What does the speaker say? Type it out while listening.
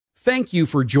Thank you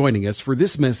for joining us for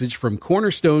this message from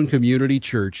Cornerstone Community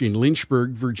Church in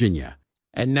Lynchburg, Virginia.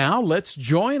 And now let's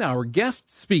join our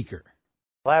guest speaker.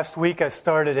 Last week I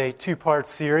started a two-part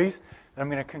series that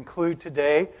I'm going to conclude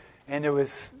today, and it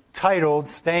was titled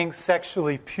Staying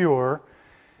Sexually Pure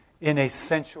in a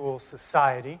Sensual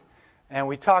Society. And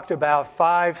we talked about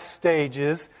 5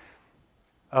 stages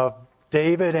of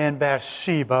David and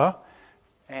Bathsheba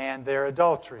and their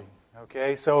adultery.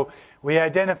 Okay, so we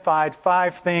identified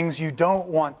 5 things you don't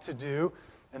want to do.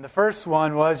 And the first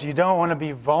one was you don't want to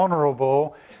be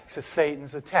vulnerable to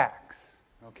Satan's attacks.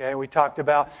 Okay, we talked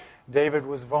about David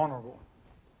was vulnerable.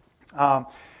 The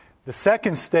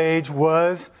second stage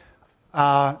was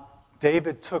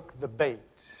David took the bait.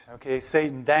 Okay,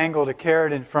 Satan dangled a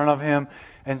carrot in front of him,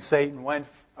 and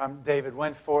David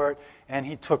went for it, and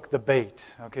he took the bait.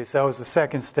 Okay, so that was the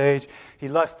second stage. He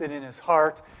lusted in his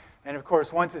heart. And of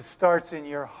course, once it starts in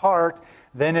your heart,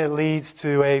 then it leads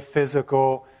to a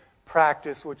physical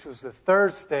practice, which was the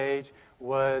third stage,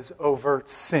 was overt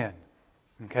sin.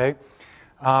 Okay?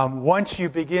 Once you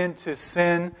begin to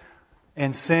sin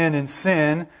and sin and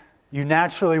sin, you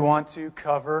naturally want to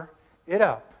cover it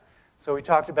up. So we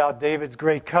talked about David's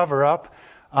great cover-up,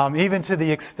 even to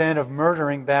the extent of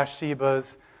murdering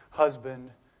Bathsheba's husband,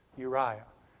 Uriah.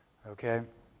 Okay?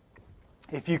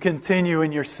 If you continue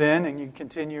in your sin, and you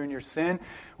continue in your sin,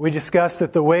 we discussed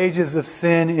that the wages of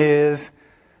sin is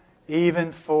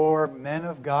even for men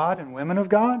of God and women of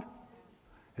God.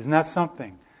 Isn't that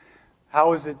something? How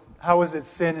was it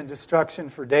sin and destruction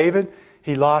for David?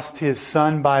 He lost his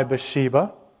son by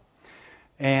Bathsheba.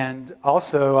 And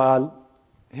also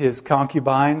his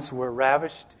concubines were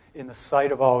ravished in the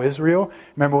sight of all Israel.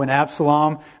 Remember when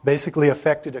Absalom basically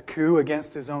effected a coup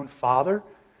against his own father?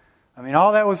 I mean,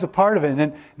 all that was a part of it. And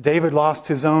then David lost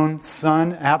his own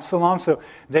son, Absalom. So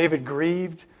David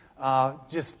grieved,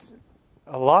 just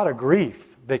a lot of grief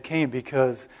that came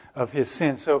because of his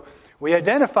sin. So we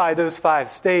identify those 5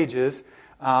 stages.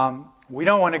 We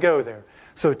don't want to go there.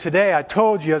 So today I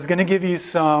told you I was going to give you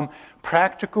some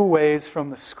practical ways from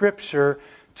the Scripture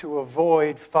to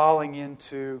avoid falling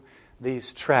into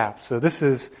these traps. So this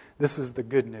is the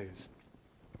good news.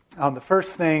 The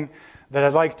first thing that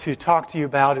I'd like to talk to you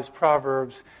about is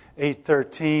Proverbs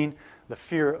 8:13, the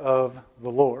fear of the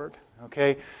Lord.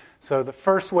 Okay? So the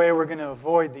first way we're going to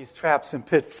avoid these traps and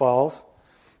pitfalls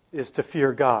is to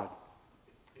fear God.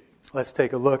 Let's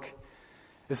take a look.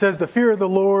 It says, the fear of the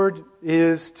Lord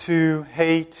is to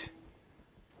hate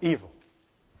evil.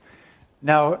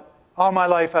 Now, all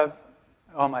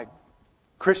my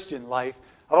Christian life,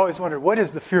 I've always wondered, what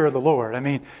is the fear of the Lord? I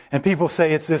mean, and people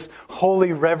say it's this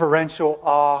holy, reverential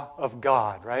awe of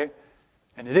God, right?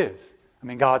 And it is. I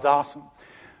mean, God's awesome.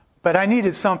 But I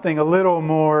needed something a little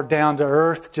more down to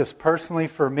earth, just personally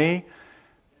for me.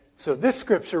 So this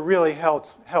scripture really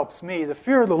helps me. The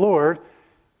fear of the Lord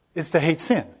is to hate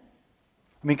sin.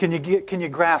 I mean, can you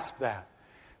grasp that?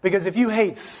 Because if you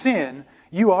hate sin,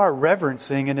 you are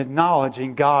reverencing and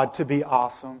acknowledging God to be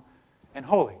awesome and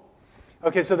holy.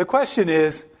 Okay, so the question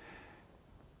is,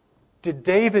 did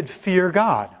David fear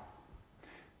God?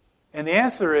 And the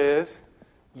answer is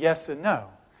yes and no.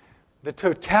 The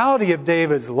totality of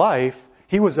David's life,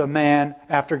 he was a man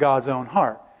after God's own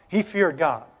heart. He feared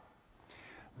God.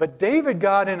 But David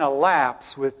got in a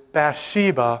lapse with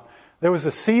Bathsheba. There was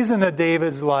a season of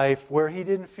David's life where he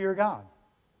didn't fear God.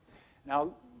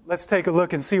 Now, let's take a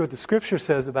look and see what the Scripture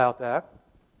says about that.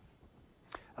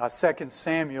 2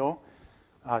 Samuel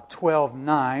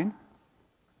 12:9.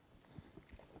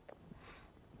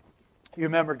 You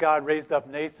remember God raised up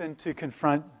Nathan to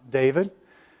confront David.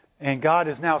 And God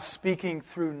is now speaking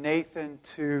through Nathan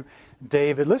to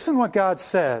David. Listen what God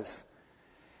says.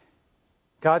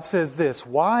 God says this,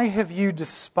 why have you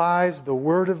despised the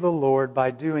word of the Lord by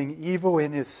doing evil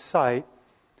in his sight?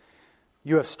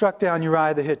 You have struck down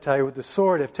Uriah the Hittite with the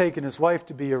sword, have taken his wife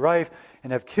to be your wife,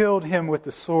 and have killed him with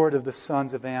the sword of the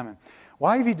sons of Ammon.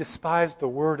 Why have you despised the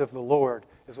word of the Lord,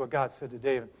 is what God said to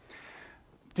David.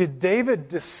 Did David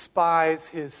despise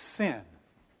his sin?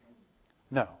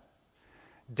 No.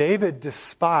 David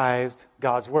despised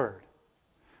God's word.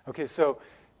 Okay, so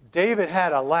David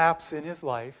had a lapse in his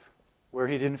life where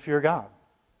he didn't fear God.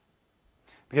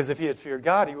 Because if he had feared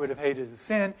God, he would have hated his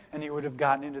sin, and he would have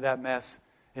gotten into that mess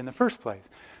in the first place.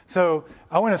 So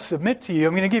I want to submit to you,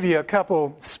 I'm going to give you a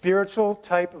couple spiritual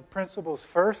type of principles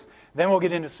first, then we'll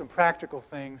get into some practical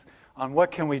things on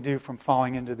what can we do from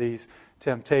falling into these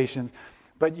temptations.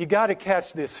 But you got to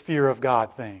catch this fear of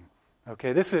God thing.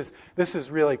 Okay, this is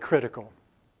really critical.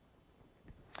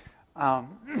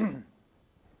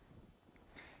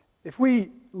 If we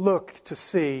look to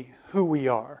see who we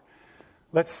are,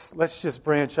 let's just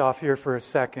branch off here for a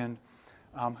second.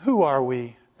 Who are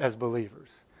we as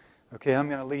believers? Okay, I'm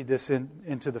going to lead this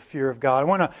into the fear of God.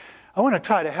 I want to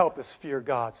try to help us fear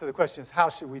God. So the question is, how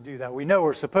should we do that? We know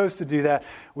we're supposed to do that.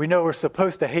 We know we're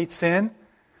supposed to hate sin.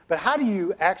 But how do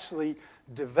you actually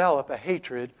develop a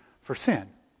hatred for sin?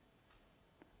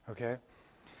 Okay.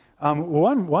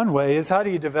 One way is, how do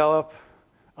you develop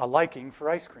a liking for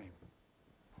ice cream?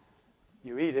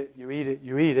 You eat it, you eat it,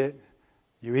 you eat it.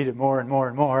 You eat it more and more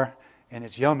and more, and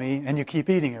it's yummy, and you keep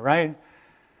eating it, right?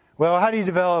 Well, how do you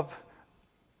develop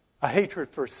a hatred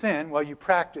for sin? Well, you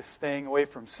practice staying away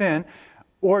from sin,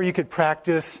 or you could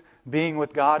practice being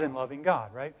with God and loving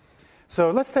God, right?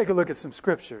 So let's take a look at some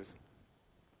scriptures.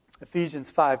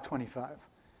 Ephesians 5:25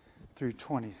 through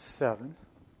 27.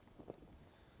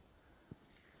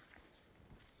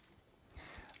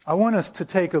 I want us to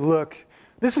take a look.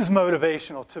 This is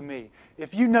motivational to me.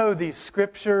 If you know these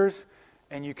scriptures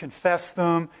and you confess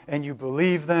them and you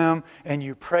believe them and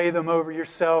you pray them over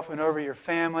yourself and over your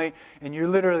family, and you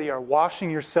literally are washing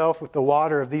yourself with the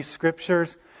water of these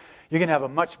scriptures, you're going to have a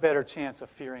much better chance of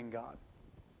fearing God.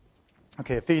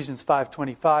 Okay, Ephesians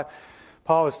 5:25.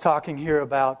 Paul is talking here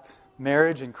about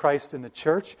marriage and Christ in the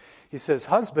church. He says,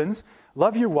 "Husbands,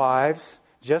 love your wives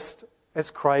just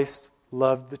as Christ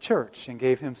loved the church and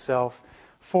gave himself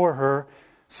for her,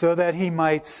 so that he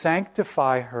might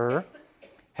sanctify her,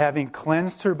 having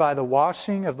cleansed her by the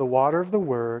washing of the water of the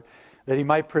word, that he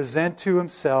might present to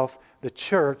himself the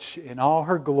church in all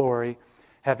her glory,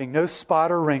 having no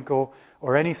spot or wrinkle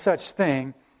or any such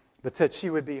thing, but that she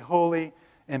would be holy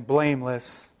and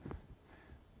blameless."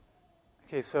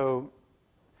 Okay, so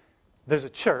there's a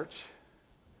church,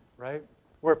 right?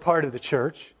 We're a part of the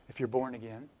church, if you're born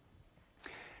again.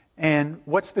 And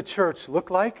what's the church look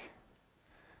like?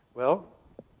 Well,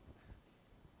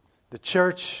 the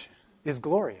church is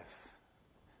glorious.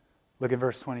 Look at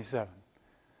verse 27.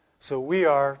 So we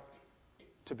are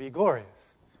to be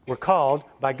glorious. We're called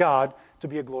by God to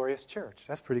be a glorious church.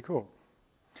 That's pretty cool.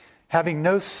 Having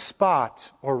no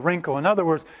spot or wrinkle. In other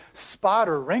words, spot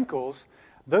or wrinkles,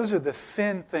 those are the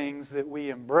sin things that we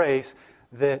embrace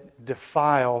that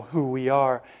defile who we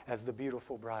are as the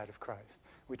beautiful bride of Christ.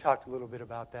 We talked a little bit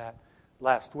about that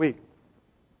last week.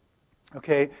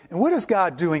 Okay, and what is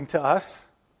God doing to us?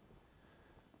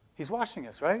 He's washing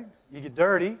us, right? You get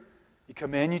dirty, you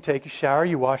come in, you take a shower,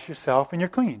 you wash yourself, and you're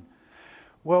clean.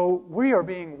 Well, we are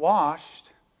being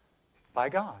washed by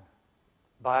God,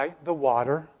 by the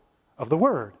water of the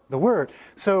Word. The Word.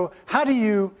 So how do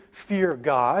you fear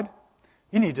God?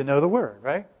 You need to know the Word,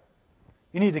 right?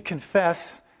 You need to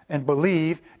confess and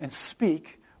believe and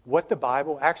speak what the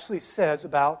Bible actually says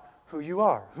about who you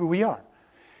are, who we are.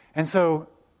 And so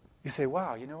you say,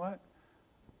 wow, you know what?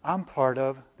 I'm part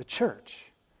of the church.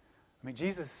 I mean,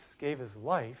 Jesus gave his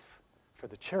life for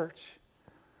the church.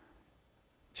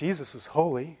 Jesus was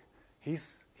holy.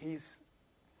 He's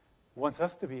wants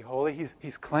us to be holy.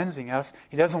 He's cleansing us.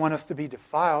 He doesn't want us to be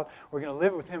defiled. We're going to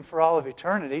live with him for all of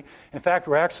eternity. In fact,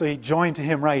 we're actually joined to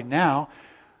him right now.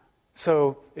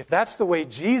 So if that's the way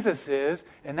Jesus is,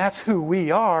 and that's who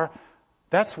we are,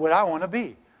 that's what I want to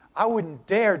be. I wouldn't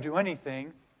dare do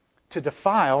anything to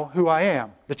defile who I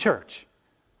am, the church.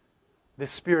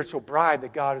 This spiritual bride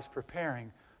that God is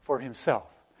preparing for himself.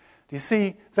 Do you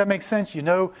see? Does that make sense? You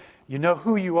know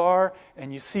who you are,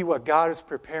 and you see what God is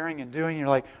preparing and doing. And you're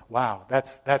like, wow,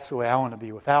 that's the way I want to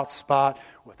be, without spot,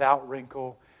 without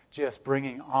wrinkle, just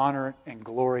bringing honor and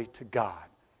glory to God.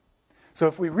 So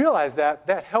if we realize that,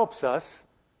 that helps us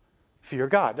fear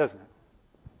God, doesn't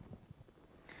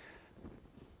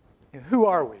it? Who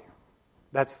are we?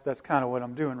 That's kind of what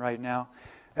I'm doing right now.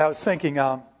 I was thinking,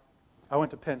 I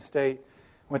went to Penn State,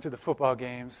 went to the football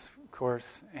games, of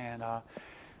course, and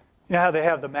you know how they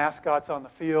have the mascots on the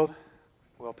field?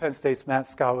 Well, Penn State's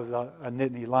mascot was a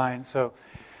Nittany lion. So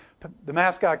the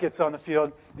mascot gets on the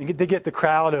field, and they get the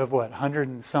crowd of, 100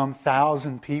 and some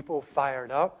thousand people fired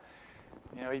up.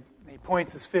 You know, he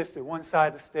points his fist at one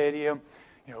side of the stadium.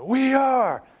 You know, we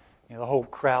are. You know, the whole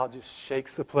crowd just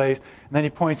shakes the place. And then he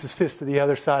points his fist to the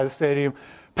other side of the stadium.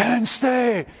 Penn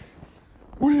State,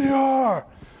 we are.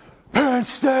 Penn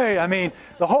State. I mean,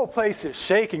 the whole place is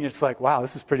shaking. It's like, wow,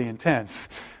 this is pretty intense.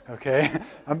 Okay,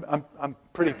 I'm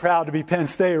pretty proud to be Penn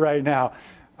State right now.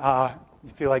 You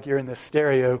feel like you're in this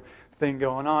stereo thing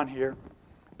going on here.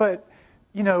 But,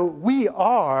 you know, we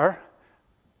are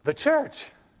the church.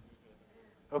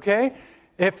 Okay?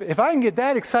 If I can get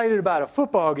that excited about a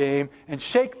football game and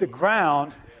shake the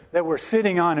ground that we're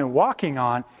sitting on and walking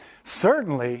on,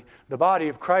 certainly the body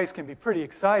of Christ can be pretty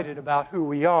excited about who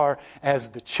we are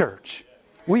as the church.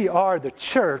 We are the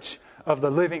church of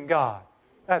the living God.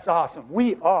 That's awesome.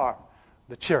 We are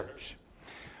the church.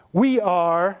 We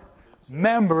are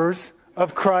members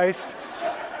of Christ.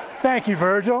 Thank you,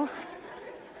 Virgil.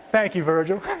 Thank you,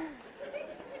 Virgil.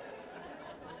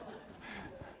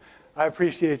 I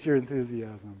appreciate your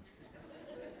enthusiasm.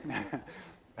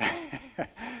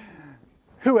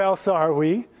 Who else are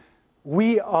we?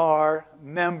 We are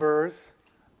members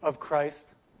of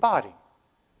Christ's body.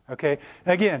 Okay?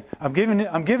 Again, I'm giving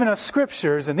us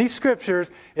scriptures, and these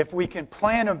scriptures, if we can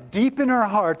plant them deep in our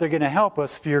heart, they're going to help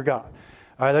us fear God.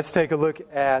 All right, let's take a look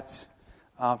at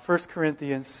 1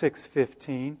 Corinthians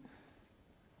 6:15.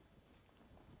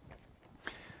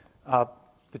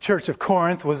 The church of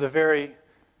Corinth was a very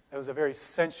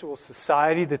sensual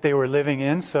society that they were living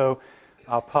in. So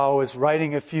Paul was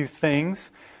writing a few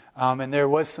things, and there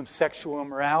was some sexual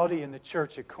immorality in the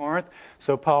church at Corinth.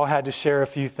 So Paul had to share a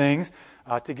few things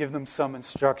to give them some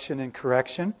instruction and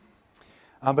correction.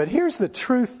 But here's the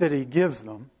truth that he gives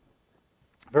them.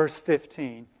 Verse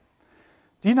 15.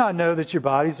 Do you not know that your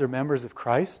bodies are members of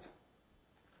Christ?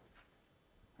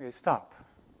 Okay, stop.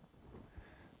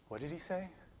 What did he say?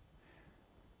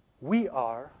 We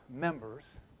are members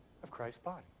of Christ's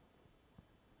body.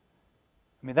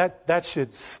 I mean, that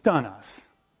should stun us.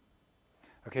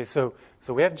 Okay, so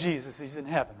we have Jesus. He's in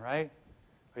heaven, right?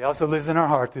 He also lives in our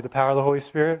heart through the power of the Holy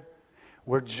Spirit.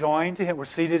 We're joined to Him. We're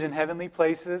seated in heavenly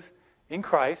places in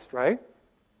Christ, right?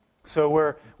 So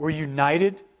we're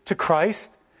united to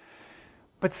Christ.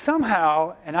 But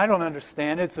somehow, and I don't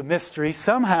understand it, it's a mystery,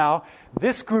 somehow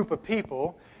this group of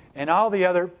people and all the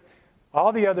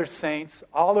other saints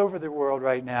all over the world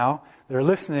right now, they're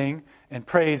listening and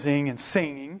praising and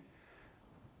singing.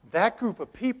 That group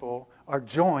of people are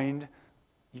joined,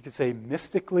 you could say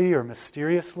mystically or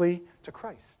mysteriously, to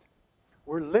Christ.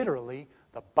 We're literally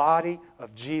the body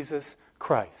of Jesus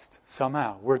Christ.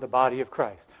 Somehow, we're the body of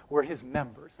Christ. We're His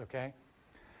members, okay?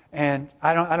 And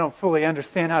I don't fully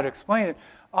understand how to explain it.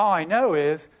 All I know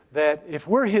is that if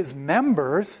we're His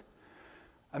members,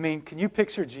 I mean, can you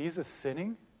picture Jesus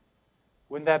sinning?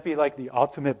 Wouldn't that be like the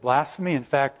ultimate blasphemy? In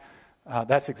fact,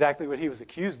 that's exactly what He was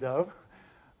accused of.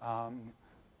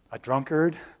 A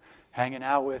drunkard, hanging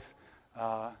out with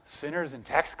sinners and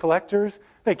tax collectors.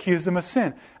 They accused Him of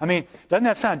sin. I mean, doesn't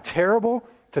that sound terrible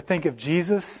to think of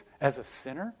Jesus as a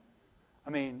sinner? I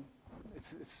mean,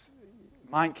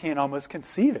 mind can't almost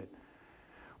conceive it.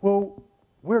 Well,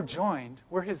 we're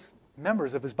His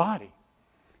members of His body.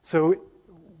 So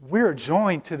we're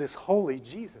joined to this holy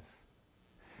Jesus.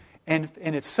 And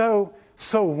it's so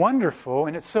wonderful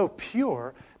and it's so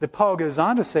pure that Paul goes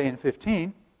on to say in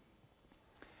 15,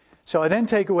 shall I then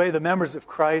take away the members of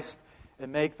Christ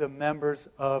and make them members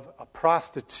of a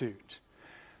prostitute?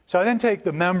 Shall I then take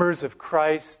the members of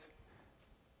Christ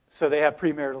so they have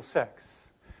premarital sex?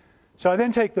 Shall I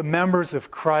then take the members of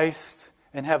Christ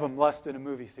and have them lust in a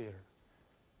movie theater?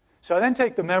 Shall I then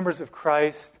take the members of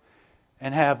Christ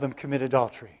and have them commit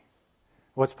adultery?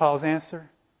 What's Paul's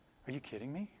answer? Are you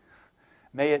kidding me?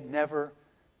 May it never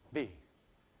be.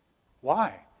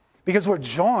 Why? Because we're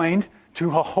joined to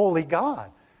a holy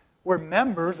God. We're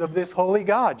members of this holy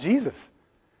God, Jesus.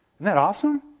 Isn't that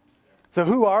awesome? So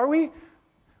who are we?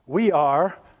 We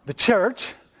are the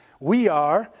church. We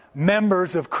are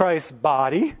members of Christ's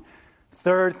body.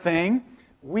 Third thing,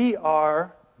 we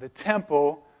are the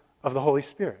temple of the Holy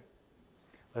Spirit.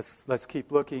 Let's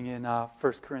keep looking in 1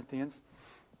 Corinthians.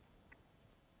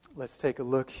 Let's take a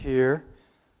look here.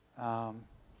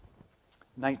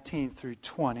 19 through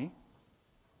 20.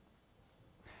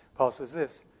 Paul says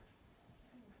this.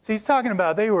 See, he's talking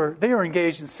about they were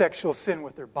engaged in sexual sin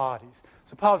with their bodies.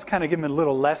 So Paul's kind of giving them a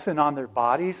little lesson on their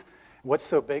bodies. What's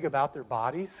so big about their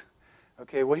bodies?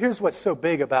 Okay, well, here's what's so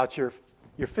big about your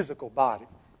physical body.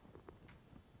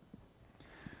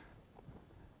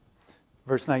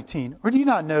 Verse 19. Or do you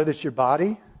not know that your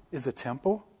body is a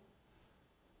temple?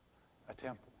 A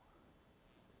temple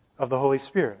of the Holy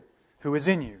Spirit, who is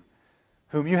in you,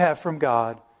 whom you have from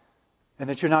God, and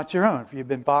that you're not your own, for you've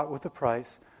been bought with a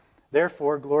price.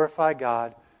 Therefore, glorify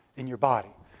God in your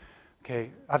body.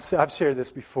 Okay, I've shared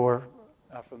this before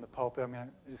from the pulpit. I'm going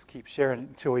to just keep sharing it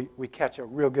until we catch a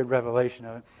real good revelation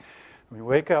of it. When you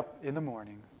wake up in the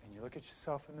morning and you look at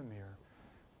yourself in the mirror,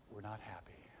 we're not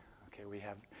happy. Okay,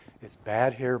 it's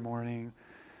bad hair morning.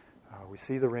 We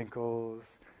see the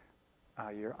wrinkles.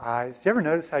 Your eyes. Do you ever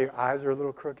notice how your eyes are a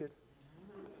little crooked?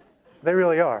 They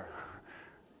really are.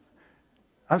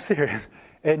 I'm serious.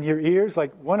 And your ears,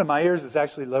 like one of my ears is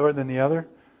actually lower than the other.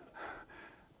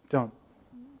 Don't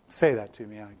say that to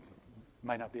me. I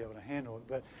might not be able to handle it.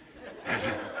 But,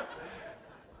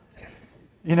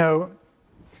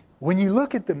 when you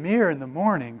look at the mirror in the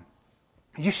morning,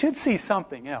 you should see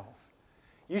something else.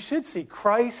 You should see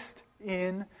Christ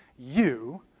in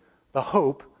you the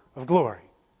hope of glory.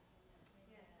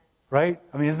 Right?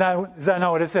 I mean, is that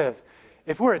not what it says?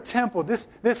 If we're a temple,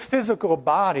 this physical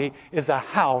body is a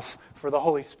house for the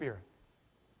Holy Spirit.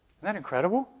 Isn't that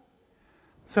incredible?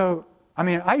 So, I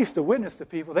mean, I used to witness to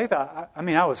people. They thought,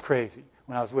 I was crazy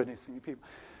when I was witnessing to people.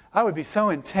 I would be so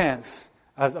intense.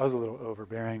 I was a little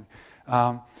overbearing.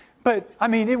 But, I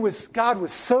mean, God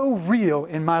was so real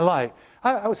in my life.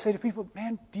 I would say to people,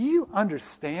 man, do you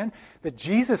understand that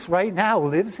Jesus right now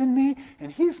lives in me?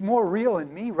 And He's more real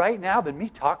in me right now than me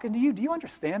talking to you? Do you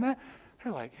understand that?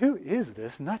 They're like, who is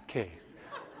this nutcase?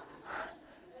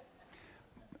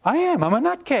 I'm a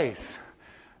nutcase.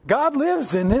 God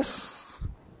lives in this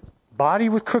body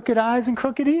with crooked eyes and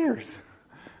crooked ears.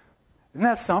 Isn't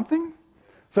that something?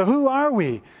 So who are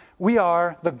we? We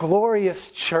are the glorious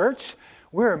church.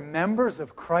 We're members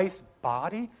of Christ's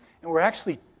body, and we're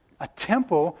actually a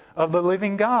temple of the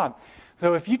living God.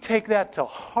 So if you take that to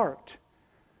heart,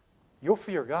 you'll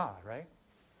fear God, right?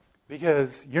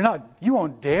 Because you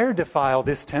won't dare defile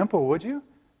this temple, would you?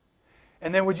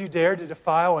 And then would you dare to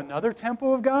defile another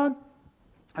temple of God?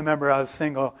 I remember I was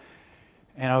single,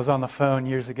 and I was on the phone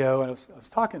years ago, and I was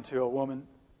talking to a woman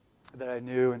that I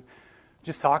knew, and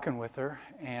just talking with her.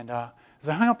 And as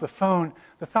I hung up the phone,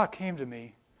 the thought came to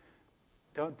me,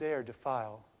 don't dare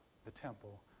defile the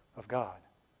temple of God.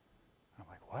 I'm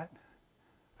like, what?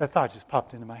 That thought just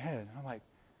popped into my head. And I'm like,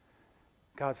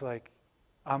 God's like,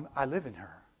 I live in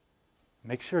her.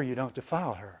 Make sure you don't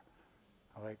defile her.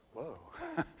 I'm like, whoa.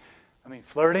 I mean,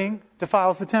 flirting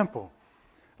defiles the temple.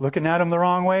 Looking at them the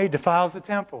wrong way defiles the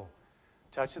temple.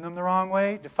 Touching them the wrong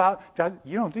way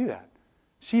you don't do that.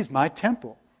 She's my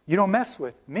temple. You don't mess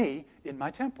with me in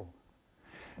my temple.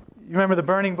 You remember the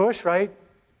burning bush, right?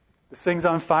 This thing's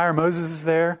on fire. Moses is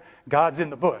there. God's in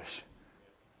the bush.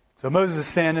 So Moses is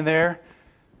standing there.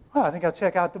 Well, I think I'll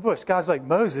check out the bush. God's like,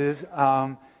 Moses,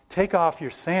 take off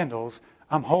your sandals.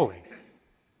 I'm holy.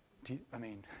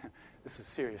 This is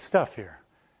serious stuff here.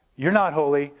 You're not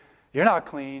holy. You're not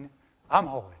clean. I'm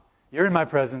holy. You're in my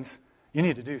presence. You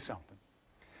need to do something.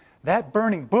 That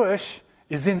burning bush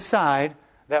is inside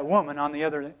that woman on the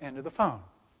other end of the phone.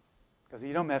 Because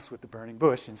you don't mess with the burning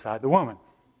bush inside the woman.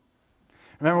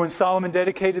 Remember when Solomon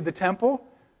dedicated the temple?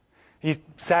 He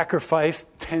sacrificed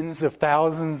tens of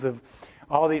thousands of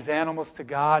all these animals to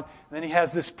God. And then he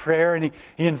has this prayer, and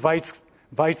he invites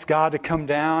God to come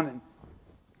down.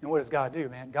 And what does God do,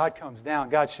 man? God comes down.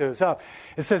 God shows up.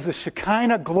 It says the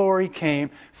Shekinah glory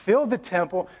came, filled the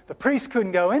temple. The priest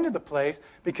couldn't go into the place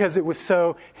because it was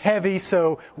so heavy,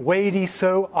 so weighty,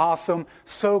 so awesome,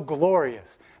 so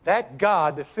glorious. That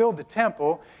God that filled the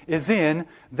temple is in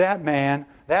that man,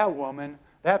 that woman,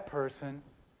 that person.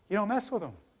 You don't mess with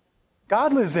them.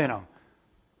 God lives in them.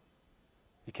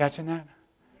 You catching that?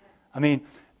 I mean,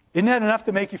 isn't that enough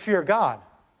to make you fear God?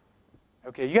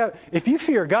 Okay, if you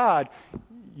fear God,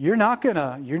 you're not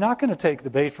gonna take the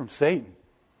bait from Satan.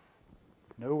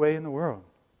 No way in the world.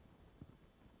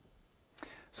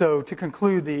 So to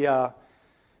conclude the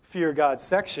fear God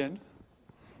section,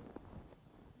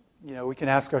 we can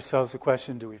ask ourselves the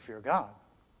question: do we fear God?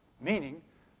 Meaning,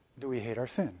 do we hate our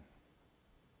sin?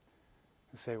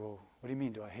 And say, well, what do you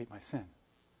mean? Do I hate my sin?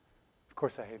 Of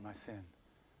course, I hate my sin.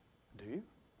 Do you?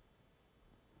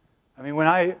 I mean,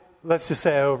 let's just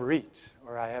say I overeat,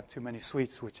 or I have too many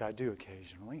sweets, which I do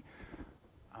occasionally.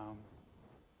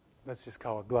 Let's just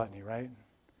call it gluttony, right?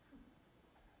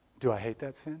 Do I hate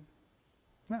that sin?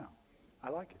 No,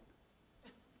 I like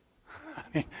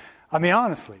it. I mean,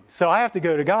 honestly. So I have to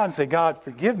go to God and say, God,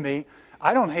 forgive me.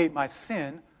 I don't hate my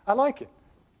sin. I like it.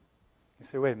 You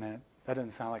say, wait a minute. That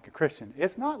doesn't sound like a Christian.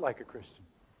 It's not like a Christian.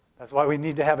 That's why we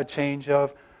need to have a change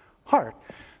of heart.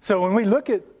 So when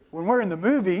we're in the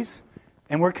movies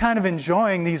and we're kind of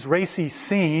enjoying these racy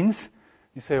scenes,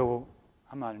 you say, well,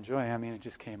 I'm not enjoying it. I mean, it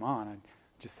just came on. I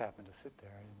just happened to sit there.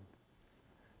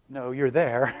 No, you're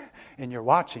there and you're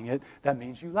watching it. That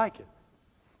means you like it.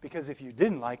 Because if you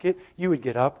didn't like it, you would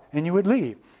get up and you would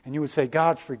leave. And you would say,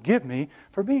 God, forgive me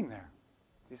for being there.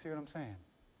 You see what I'm saying?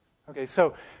 Okay,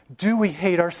 so do we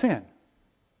hate our sin?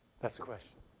 That's the question.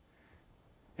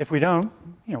 If we don't,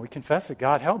 we confess it.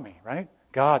 God, help me, right?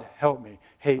 God, help me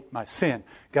hate my sin.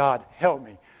 God, help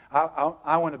me.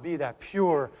 I want to be that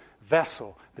pure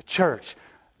vessel, the church,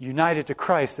 united to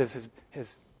Christ as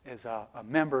a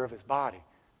member of His body.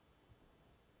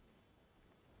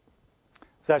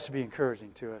 So that should be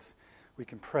encouraging to us. We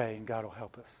can pray and God will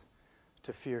help us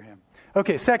to fear Him.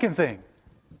 Okay, second thing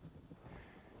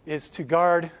is to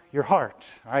guard your heart.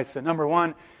 All right, so number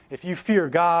one, if you fear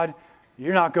God,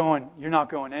 you're not going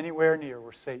anywhere near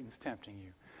where Satan's tempting you.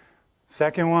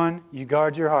 Second one, you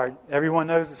guard your heart. Everyone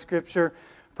knows the scripture,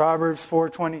 Proverbs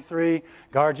 4:23,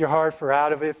 guard your heart, for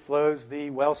out of it flows the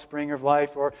wellspring of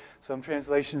life, or some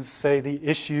translations say the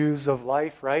issues of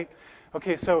life, right?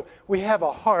 Okay, so we have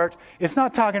a heart. It's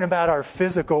not talking about our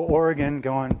physical organ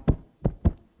going.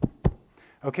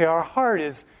 Okay, our heart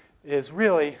is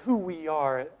really who we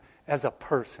are as a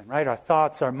person, right? Our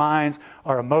thoughts, our minds,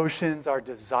 our emotions, our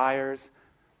desires.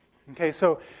 Okay,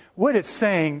 so what it's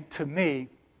saying to me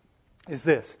is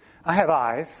this. I have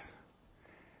eyes,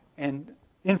 and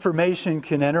information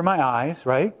can enter my eyes,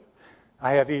 right?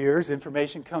 I have ears.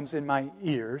 Information comes in my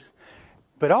ears.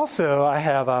 But also I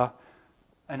have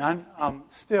I'm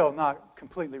still not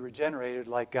completely regenerated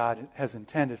like God has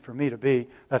intended for me to be.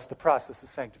 That's the process of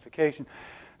sanctification.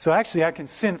 So actually I can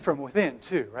sin from within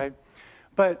too, right?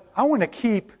 But I want to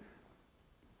keep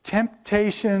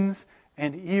temptations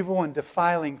and evil and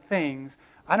defiling things.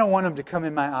 I don't want them to come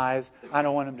in my eyes. I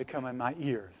don't want them to come in my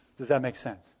ears. Does that make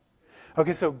sense?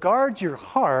 Okay, so guard your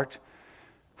heart.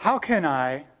 How can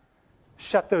I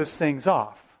shut those things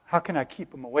off? How can I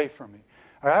keep them away from me?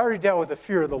 All right, I already dealt with the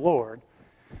fear of the Lord.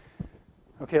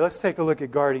 Okay, let's take a look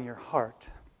at guarding your heart.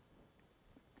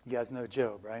 You guys know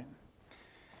Job, right?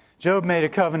 Job made a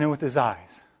covenant with his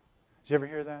eyes. Did you ever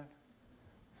hear that?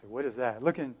 So what is that?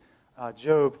 Look in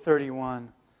Job 31:1.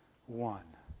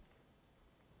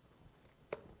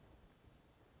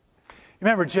 You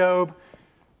remember Job?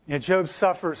 You know, Job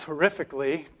suffers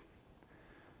horrifically.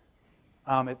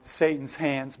 It's Satan's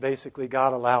hands, basically.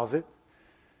 God allows it.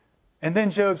 And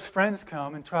then Job's friends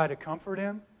come and try to comfort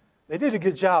him. They did a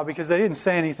good job because they didn't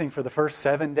say anything for the first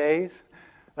 7 days.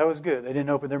 That was good. They didn't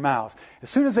open their mouths.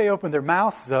 As soon as they opened their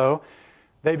mouths, though,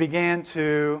 they began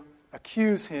to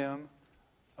accuse him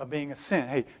of being a sin.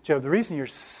 Hey, Job, the reason you're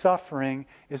suffering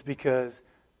is because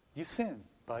you sinned,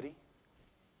 buddy.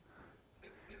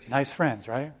 Nice friends,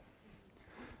 right?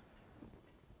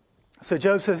 So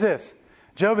Job says this.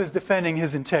 Job is defending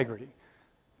his integrity.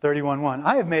 31:1.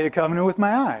 I have made a covenant with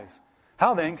my eyes.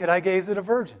 How then could I gaze at a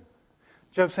virgin?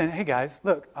 Job's saying, hey guys,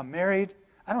 look, I'm married.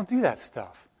 I don't do that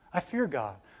stuff. I fear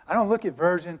God. I don't look at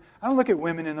virgin. I don't look at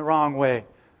women in the wrong way.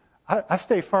 I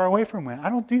stay far away from women. I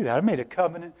don't do that. I made a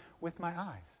covenant with my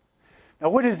eyes. Now,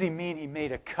 what does he mean he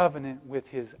made a covenant with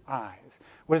his eyes?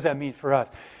 What does that mean for us?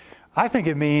 I think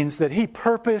it means that he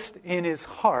purposed in his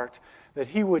heart that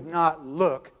he would not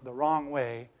look the wrong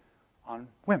way on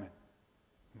women.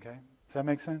 Okay? Does that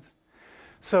make sense?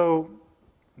 So,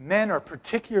 men are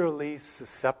particularly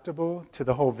susceptible to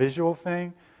the whole visual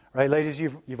thing. Right, ladies,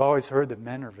 you've always heard that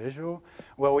men are visual.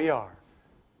 Well, we are.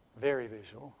 Very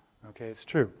visual. Okay, it's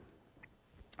true.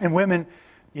 And women,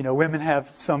 women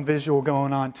have some visual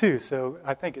going on too. So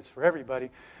I think it's for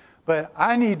everybody. But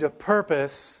I need to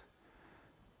purpose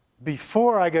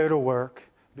before I go to work,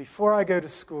 before I go to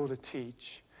school to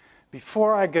teach,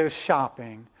 before I go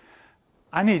shopping,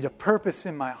 I need to purpose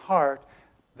in my heart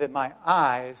that my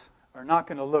eyes are not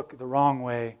going to look the wrong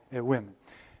way at women.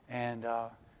 And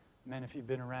men, if you've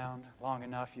been around long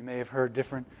enough, you may have heard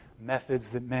different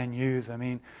methods that men use. I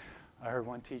mean, I heard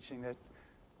one teaching that,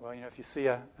 well, if you see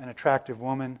an attractive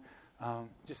woman,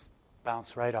 just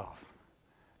bounce right off.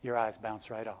 Your eyes bounce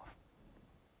right off.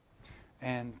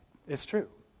 And it's true.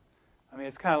 I mean,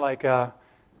 it's kind of like,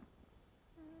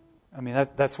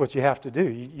 that's what you have to do.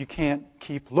 You can't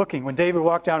keep looking. When David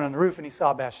walked out on the roof and he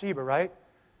saw Bathsheba, right?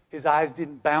 His eyes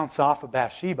didn't bounce off of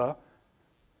Bathsheba.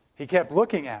 He kept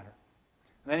looking at her.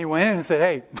 And then he went in and said,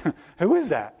 hey, who is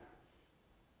that?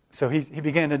 So he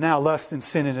began to now lust and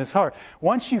sin in his heart.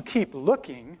 Once you keep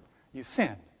looking, you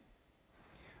sin.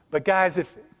 But guys,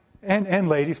 and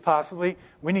ladies possibly,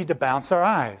 we need to bounce our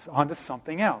eyes onto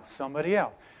something else, somebody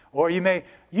else. Or you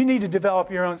need to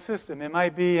develop your own system. It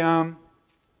might be,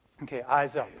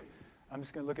 eyes up. I'm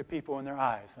just going to look at people in their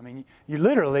eyes. I mean, you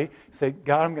literally say,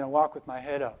 God, I'm going to walk with my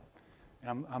head up.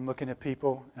 And I'm looking at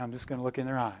people, and I'm just going to look in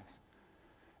their eyes.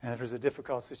 And if there's a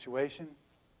difficult situation,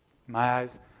 my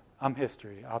eyes, I'm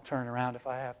history. I'll turn around if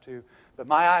I have to. But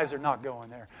my eyes are not going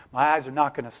there. My eyes are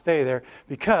not going to stay there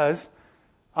because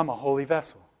I'm a holy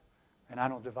vessel. And I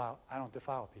don't defile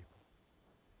people.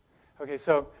 Okay,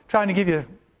 so trying to give you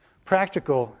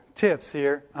practical tips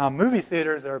here. Movie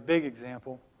theaters are a big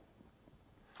example.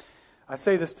 I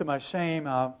say this to my shame.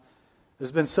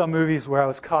 There's been some movies where I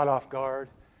was caught off guard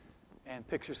and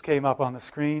pictures came up on the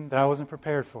screen that I wasn't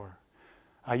prepared for.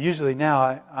 Usually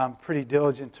now I'm pretty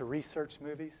diligent to research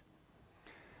movies.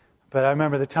 But I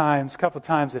remember a couple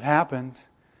times it happened.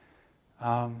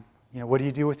 What do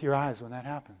you do with your eyes when that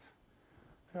happens?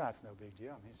 So that's no big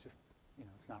deal. I mean, it's just,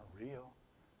 it's not real.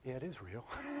 Yeah, it is real.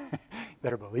 You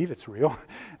better believe it's real.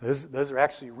 Those are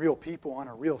actually real people on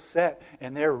a real set,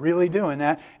 and they're really doing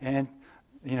that. And,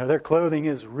 their clothing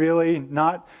is really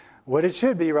not what it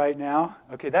should be right now.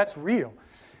 Okay, that's real.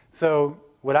 So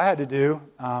what I had to do,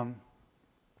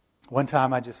 one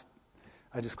time I just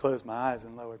closed my eyes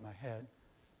and lowered my head,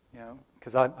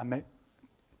 because I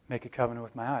make a covenant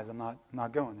with my eyes. I'm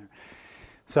not going there.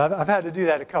 So I've had to do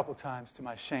that a couple times to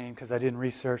my shame because I didn't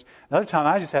research. Another time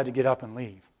I just had to get up and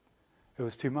leave. It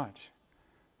was too much.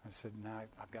 I said, no,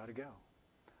 I've got to go.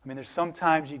 I mean, there's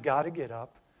sometimes you got to get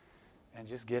up and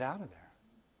just get out of there.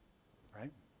 Right?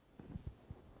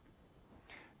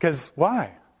 Because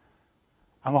why?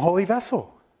 I'm a holy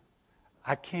vessel.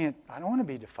 I don't want to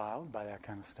be defiled by that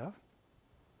kind of stuff.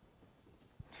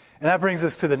 And that brings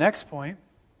us to the next point.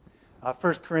 1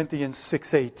 Corinthians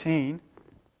 6:18.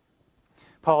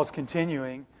 Paul's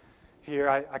continuing here.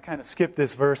 I kind of skipped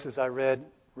this verse as I read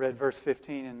verse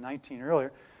 15 and 19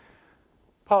 earlier.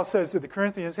 Paul says to the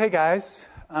Corinthians, hey guys,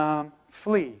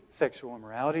 flee sexual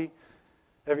immorality.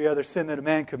 Every other sin that a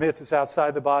man commits is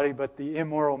outside the body, but the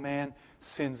immoral man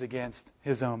sins against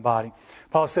his own body.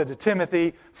 Paul said to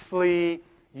Timothy, flee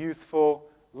youthful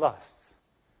lusts.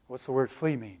 What's the word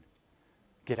flee mean?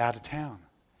 Get out of town.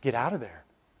 Get out of there.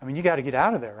 I mean, you got to get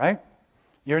out of there, right?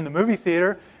 You're in the movie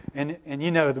theater, and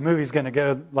the movie's going to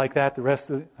go like that the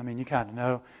rest of you kind of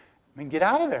know. I mean, get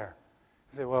out of there.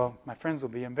 You say, well, my friends will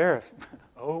be embarrassed.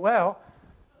 Oh, well.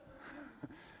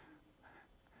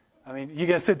 I mean, you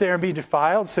going to sit there and be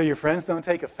defiled so your friends don't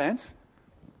take offense?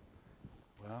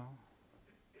 Well,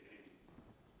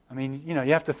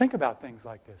 you have to think about things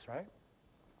like this, right?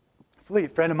 Flee. A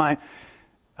friend of mine,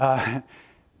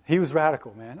 he was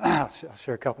radical, man. I'll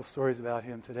share a couple stories about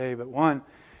him today, but one,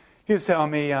 he was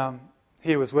telling me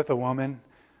he was with a woman.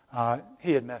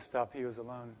 He had messed up. He was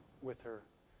alone with her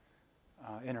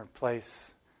in her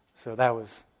place. So that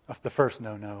was the first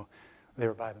no-no. They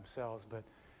were by themselves. But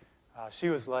she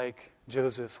was like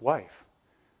Joseph's wife.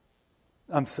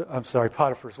 I'm sorry,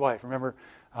 Potiphar's wife. Remember,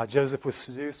 Joseph was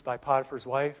seduced by Potiphar's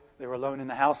wife. They were alone in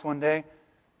the house one day.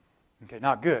 Okay,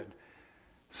 not good.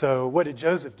 So what did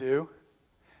Joseph do?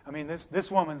 I mean,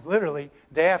 this woman's literally,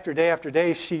 day after day after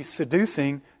day, she's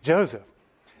seducing Joseph.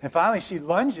 And finally she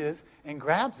lunges and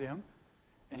grabs him,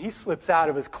 and he slips out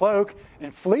of his cloak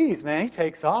and flees, man. He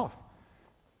takes off.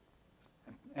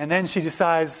 And then she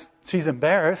decides, she's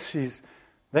embarrassed.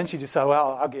 Then she decides,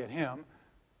 well, I'll get him.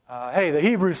 Hey, the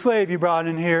Hebrew slave you brought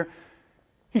in here,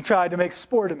 he tried to make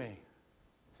sport of me.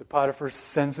 So Potiphar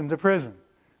sends him to prison.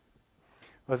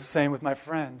 It was the same with my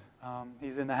friend.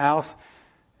 He's in the house,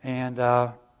 and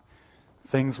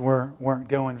things weren't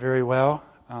going very well.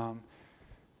 There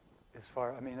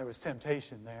was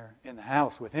temptation there in the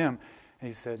house with him. And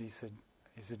he said,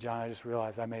 John, I just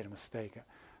realized I made a mistake.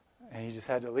 And he just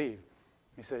had to leave.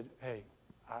 He said, hey,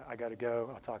 I got to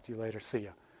go. I'll talk to you later. See ya.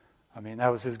 That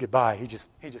was his goodbye. He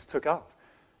just took off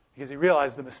because he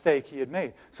realized the mistake he had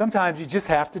made. Sometimes you just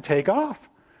have to take off,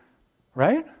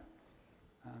 right?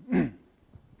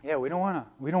 Yeah, we don't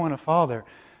want to fall there.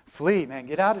 Flee, man.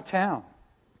 Get out of town.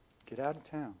 Get out of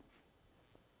town.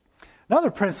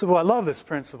 Another principle, I love this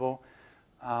principle.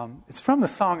 It's from the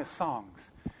Song of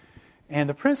Songs. And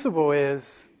the principle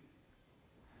is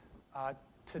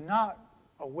to not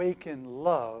awaken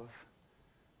love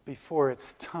before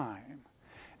it's time.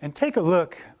 And take a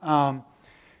look.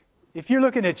 If you're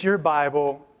looking at your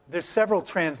Bible, there's several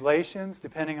translations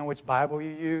depending on which Bible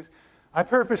you use. I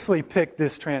purposely picked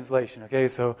this translation, okay?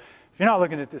 So if you're not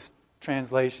looking at this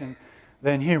translation,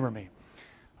 then humor me.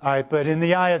 All right, but in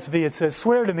the ISV it says,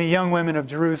 swear to me, young women of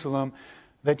Jerusalem,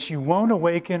 that you won't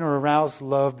awaken or arouse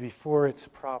love before its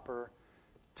proper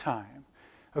time.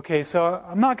 Okay, so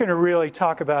I'm not going to really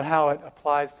talk about how it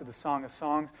applies to the Song of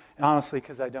Songs, honestly,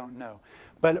 because I don't know.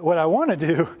 But what I want to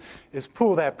do is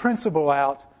pull that principle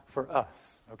out for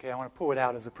us. Okay, I want to pull it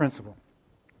out as a principle.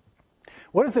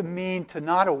 What does it mean to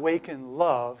not awaken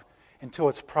love until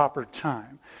its proper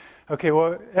time? Okay,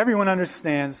 well, everyone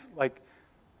understands, like,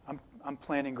 I'm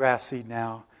planting grass seed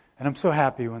now, and I'm so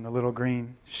happy when the little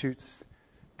green shoots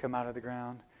come out of the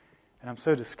ground, and I'm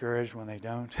so discouraged when they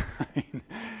don't.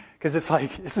 Because it's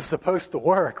like, this is supposed to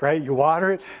work, right? You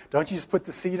water it. Don't you just put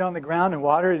the seed on the ground and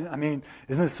water it?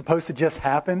 Isn't it supposed to just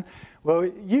happen? Well,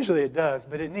 usually it does,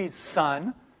 but it needs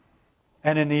sun,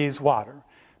 and it needs water,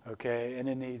 okay? And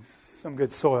it needs some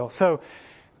good soil. So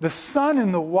the sun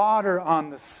and the water on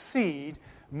the seed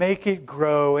make it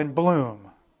grow and bloom.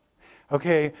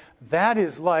 Okay, that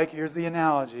is like, here's the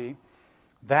analogy,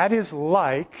 that is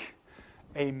like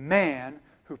a man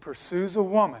who pursues a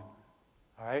woman.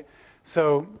 All right,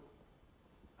 so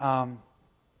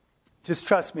just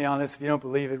trust me on this. If you don't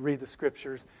believe it, read the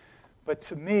scriptures. But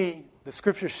to me, the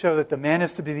scriptures show that the man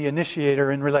is to be the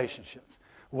initiator in relationships.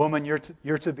 Woman, you're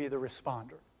to be the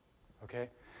responder. Okay?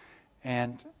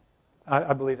 And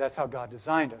I believe that's how God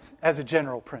designed us, as a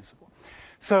general principle.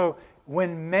 So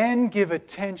when men give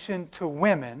attention to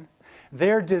women,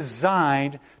 they're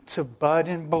designed to bud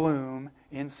and bloom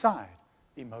inside,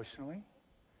 emotionally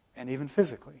and even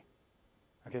physically.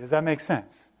 Okay, does that make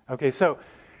sense? Okay, so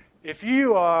if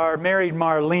you are married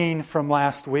Marlene from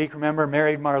last week, remember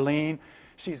married Marlene?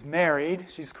 She's married,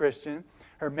 she's Christian.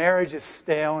 Her marriage is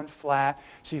stale and flat.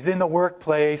 She's in the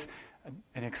workplace,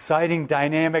 an exciting,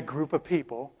 dynamic group of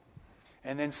people.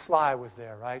 And then Sly was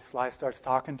there, right? Sly starts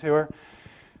talking to her.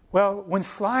 Well, when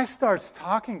Sly starts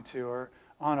talking to her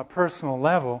on a personal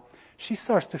level, she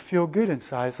starts to feel good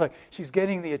inside. It's like she's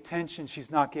getting the attention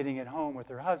she's not getting at home with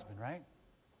her husband, right?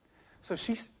 So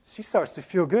she starts to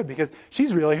feel good because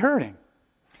she's really hurting.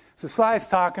 So Sly's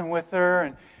talking with her,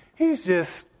 and he's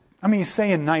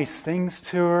saying nice things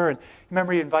to her. And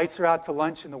remember, he invites her out to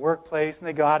lunch in the workplace, and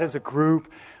they go out as a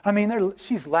group.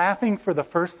 She's laughing for the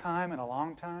first time in a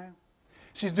long time.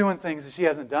 She's doing things that she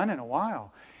hasn't done in a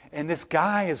while. And this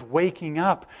guy is waking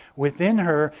up within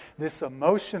her this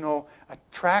emotional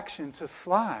attraction to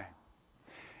Sly.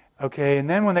 Okay, and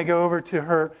then when they go over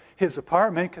to his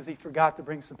apartment, because he forgot to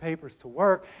bring some papers to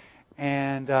work,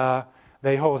 and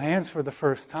they hold hands for the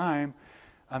first time,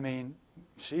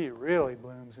 she really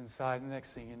blooms inside. The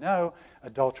next thing you know,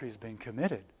 adultery's been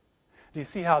committed. Do you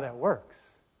see how that works?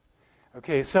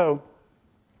 Okay, so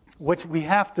what we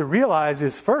have to realize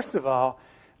is, first of all,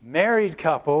 married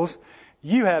couples,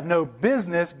 you have no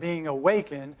business being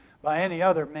awakened by any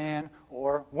other man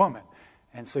or woman.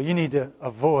 And so you need to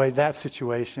avoid that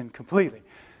situation completely.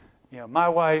 My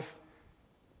wife,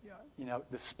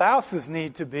 the spouses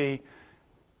need to be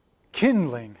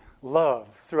kindling love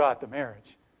throughout the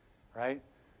marriage, right?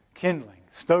 Kindling,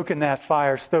 stoking that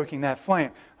fire, stoking that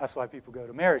flame. That's why people go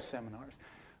to marriage seminars,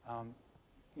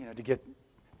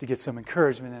 to get some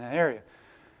encouragement in that area.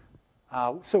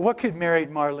 So what could married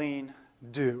Marlene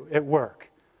do at work?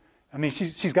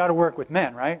 She's got to work with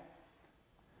men, right?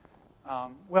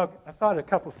 Well, I thought a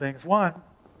couple things. One,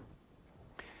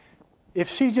 if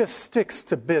she just sticks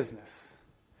to business,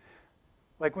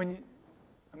 like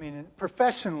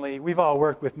professionally, we've all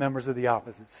worked with members of the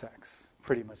opposite sex.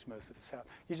 Pretty much most of us have.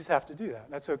 You just have to do that.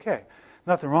 That's okay. There's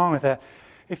nothing wrong with that.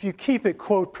 If you keep it,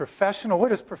 quote, professional, what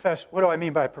do I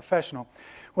mean by professional?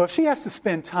 Well, if she has to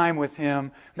spend time with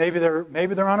him, maybe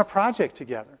they're on a project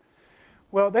together.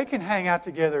 Well, they can hang out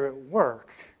together at work.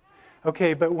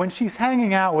 Okay, but when she's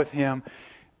hanging out with him,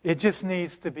 it just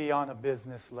needs to be on a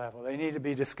business level. They need to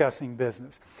be discussing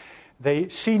business.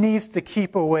 She needs to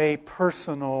keep away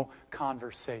personal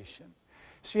conversation.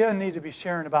 She doesn't need to be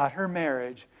sharing about her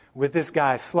marriage with this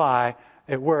guy, Sly,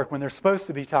 at work when they're supposed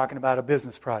to be talking about a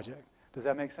business project. Does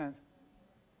that make sense?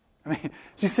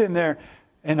 She's sitting there,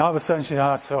 and all of a sudden she's,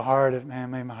 it's so hard. Man,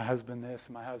 my husband this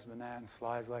and my husband that. And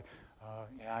Sly's like,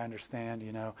 yeah, I understand,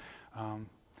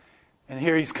 And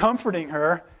here he's comforting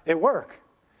her at work.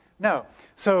 No.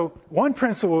 So one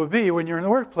principle would be, when you're in the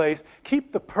workplace,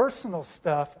 keep the personal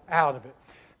stuff out of it.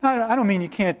 Now, I don't mean you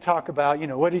can't talk about,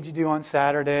 what did you do on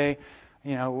Saturday?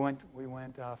 We went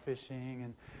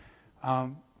fishing.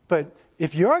 But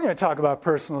if you are going to talk about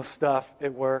personal stuff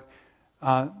at work,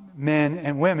 men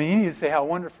and women, you need to say how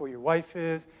wonderful your wife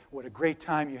is, what a great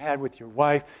time you had with your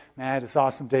wife. Man, I had this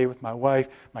awesome day with my wife.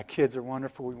 My kids are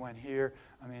wonderful. We went here.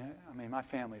 My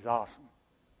family's awesome.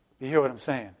 You hear what I'm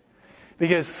saying?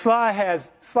 Because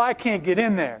Sly can't get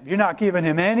in there. You're not giving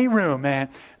him any room, man.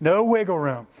 No wiggle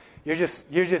room. You're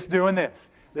just doing this.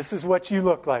 This is what you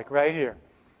look like right here.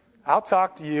 I'll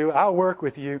talk to you. I'll work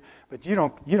with you, but you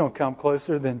don't come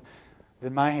closer than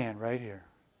my hand right here.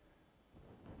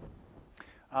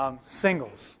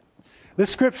 Singles. This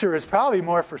scripture is probably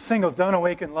more for singles. Don't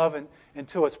awaken love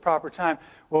until it's proper time.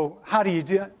 Well, how do you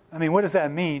do? What does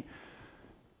that mean?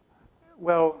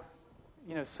 Well,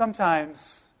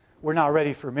 sometimes we're not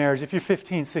ready for marriage. If you're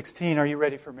 15, 16, are you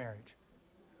ready for marriage?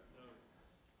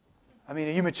 Are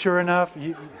you mature enough?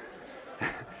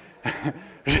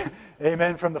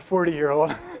 Amen from the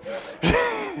 40-year-old.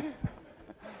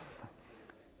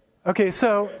 Okay,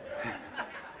 so...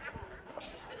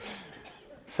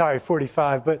 Sorry,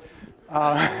 45, but...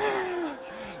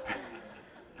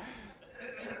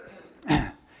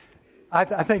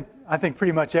 I think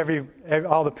pretty much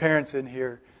all the parents in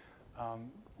here,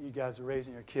 you guys are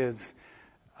raising your kids.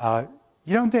 You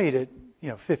don't date at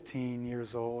 15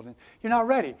 years old, and you're not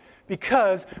ready,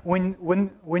 because when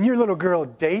your little girl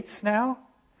dates now,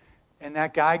 and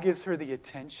that guy gives her the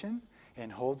attention,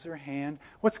 and holds her hand.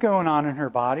 What's going on in her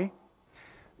body?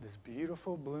 This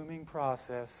beautiful blooming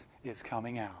process is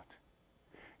coming out.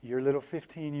 Your little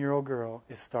 15-year-old girl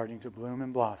is starting to bloom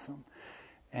and blossom.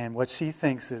 And what she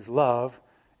thinks is love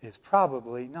is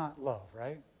probably not love,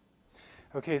 right?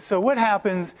 Okay, so what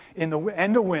happens in the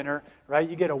end of winter, right?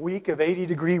 You get a week of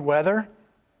 80-degree weather.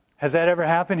 Has that ever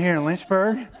happened here in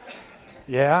Lynchburg?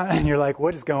 Yeah, and you're like,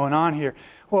 what is going on here?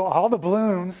 Well, all the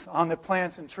blooms on the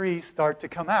plants and trees start to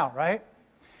come out, right?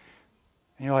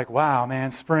 And you're like, wow,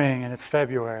 man, spring, and it's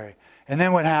February. And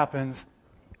then what happens?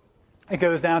 It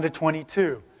goes down to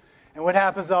 22. And what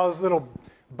happens to all those little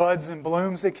buds and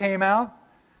blooms that came out?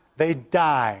 They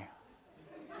die.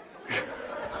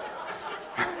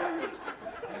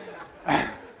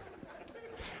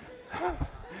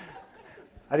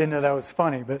 I didn't know that was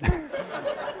funny, but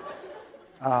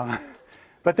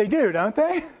they do, don't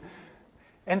they?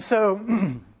 And so,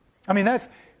 I mean,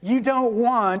 you don't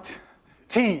want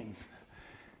teens,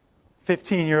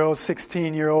 15-year-old,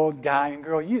 16-year-old guy and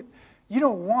girl. You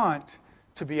don't want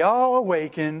to be all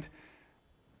awakened,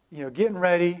 getting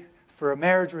ready for a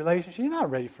marriage relationship. You're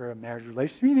not ready for a marriage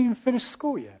relationship. You didn't even finish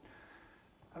school yet.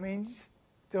 I mean, you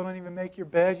still don't even make your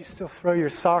bed. You still throw your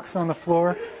socks on the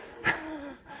floor.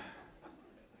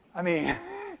 I mean, and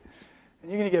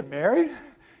you're going to get married?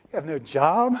 You have no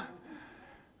job?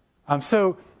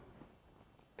 So,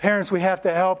 parents, we have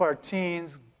to help our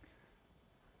teens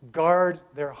guard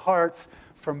their hearts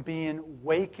from being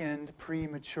wakened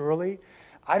prematurely.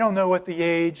 I don't know what the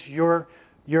age your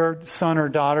son or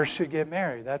daughter should get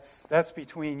married. That's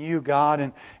between you,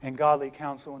 God, and godly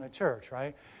counsel in the church,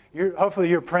 right? Hopefully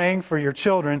you're praying for your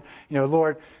children.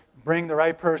 Lord, bring the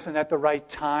right person at the right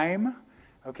time.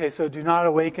 Okay, so do not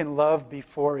awaken love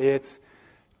before it's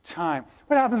time.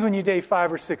 What happens when you date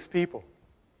 5 or 6 people?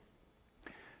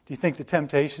 Do you think the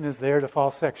temptation is there to fall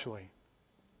sexually?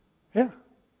 Yeah,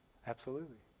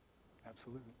 absolutely.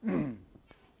 Absolutely.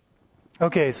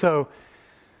 Okay, so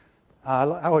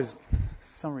for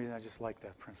some reason I just like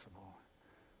that principle.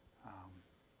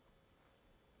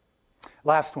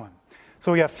 Last one.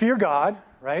 So we have fear God,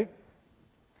 right?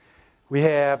 We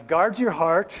have guard your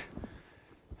heart.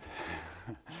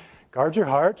 Guard your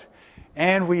heart.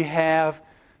 And we have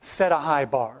set a high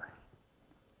bar,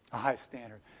 a high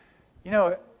standard. You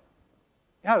know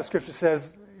how the scripture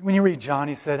says, when you read John,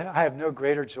 he said, I have no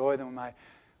greater joy than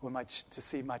to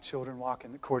see my children walk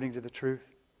according to the truth.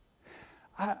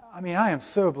 I mean, I am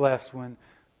so blessed when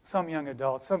some young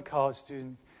adult, some college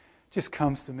student just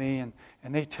comes to me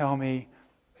and they tell me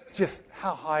just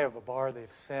how high of a bar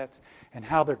they've set and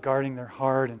how they're guarding their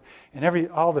heart and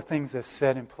all the things they've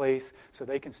set in place so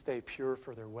they can stay pure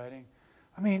for their wedding.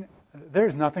 I mean,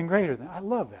 there's nothing greater than that. I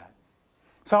love that.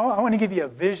 So I want to give you a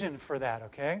vision for that,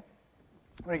 okay?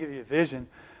 I want to give you a vision.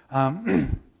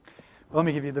 Let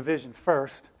me give you the vision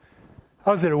first.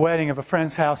 I was at a wedding of a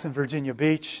friend's house in Virginia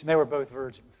Beach, and they were both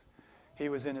virgins. He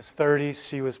was in his 30s.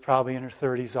 She was probably in her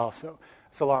 30s also.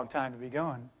 It's a long time to be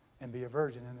going and be a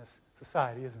virgin in this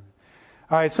society, isn't it?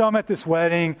 All right, so I'm at this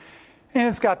wedding, and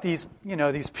it's got these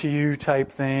pew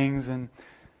type things, and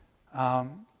I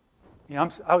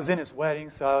was in his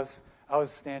wedding, so I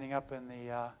was standing up in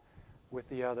with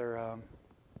the other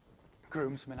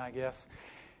groomsmen, I guess,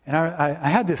 and I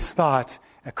had this thought,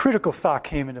 a critical thought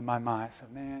came into my mind. I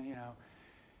said, man,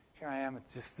 here I am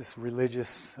at just this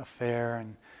religious affair,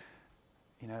 and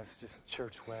it's just a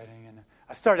church wedding, and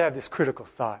I started to have this critical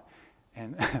thought.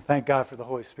 And thank God for the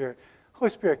Holy Spirit. The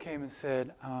Holy Spirit came and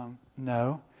said,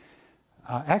 no.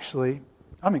 Actually,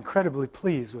 I'm incredibly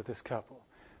pleased with this couple.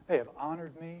 They have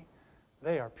honored me.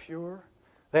 They are pure.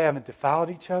 They haven't defiled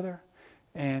each other.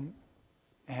 And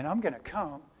I'm going to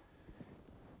come,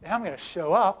 and I'm going to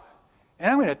show up, and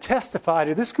I'm going to testify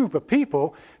to this group of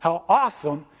people how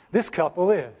awesome this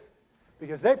couple is.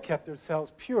 Because they've kept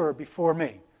themselves pure before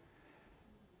me.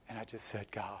 And I just said,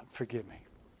 God, forgive me.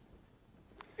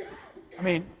 I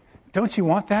mean, don't you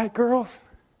want that, girls?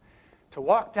 To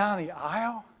walk down the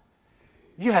aisle?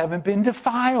 You haven't been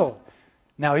defiled.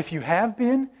 Now, if you have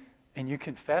been, and you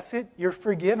confess it, you're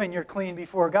forgiven, you're clean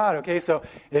before God, okay? So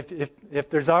if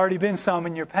there's already been some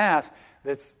in your past,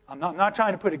 I'm not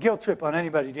trying to put a guilt trip on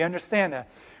anybody. Do you understand that?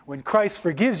 When Christ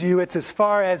forgives you, it's as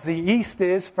far as the east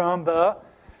is from the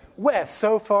west.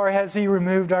 So far has He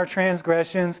removed our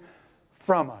transgressions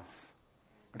from us.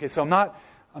 Okay, so I'm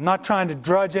not trying to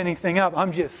drudge anything up.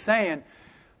 I'm just saying,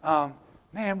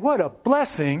 man, what a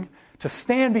blessing to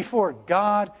stand before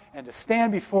God and to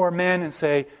stand before men and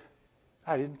say,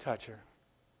 I didn't touch her.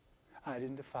 I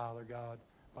didn't defile her, God,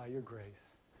 by your grace.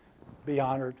 Be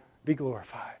honored, be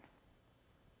glorified.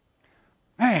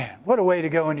 Man, what a way to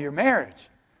go into your marriage.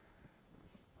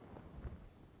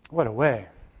 What a way.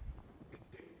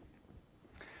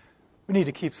 We need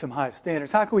to keep some high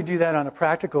standards. How can we do that on a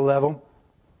practical level?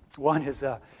 One is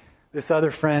this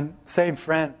other friend, same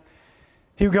friend.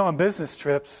 He would go on business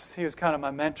trips. He was kind of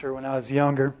my mentor when I was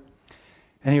younger.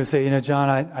 And he would say, John,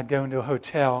 I'd go into a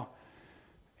hotel,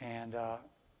 and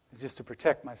just to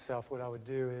protect myself, what I would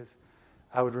do is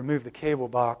I would remove the cable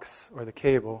box or the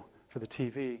cable for the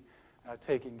TV, and I'd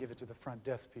take it and give it to the front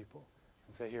desk people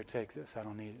and say, here, take this. I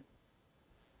don't need it.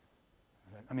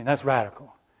 That's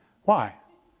radical. Why?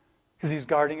 Because he was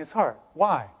guarding his heart.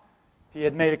 Why? He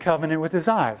had made a covenant with his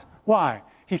eyes. Why?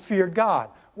 He feared God.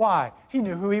 Why? He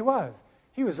knew who he was.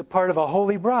 He was a part of a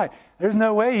holy bride. There's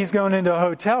no way he's going into a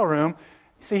hotel room.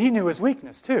 See, he knew his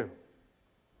weakness too.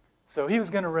 So he was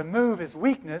going to remove his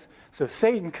weakness so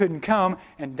Satan couldn't come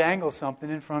and dangle something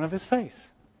in front of his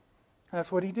face. And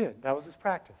that's what he did. That was his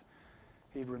practice.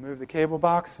 He'd remove the cable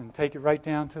box and take it right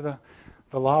down to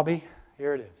the lobby.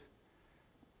 Here it is.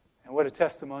 And what a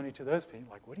testimony to those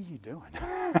people. Like, what are you doing?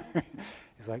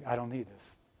 He's like, I don't need this.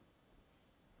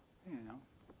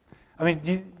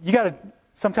 You got to,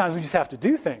 sometimes we just have to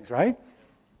do things, right?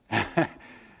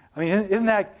 Isn't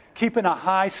that keeping a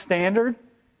high standard?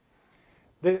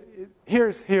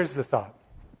 Here's the thought.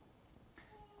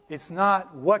 It's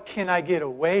not, what can I get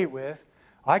away with?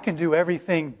 I can do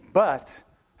everything but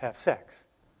have sex.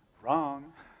 Wrong.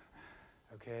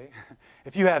 Okay?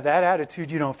 If you have that attitude,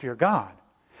 you don't fear God.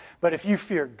 But if you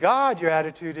fear God, your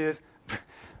attitude is,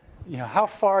 how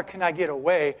far can I get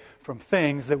away from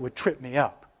things that would trip me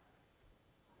up?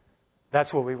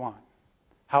 That's what we want.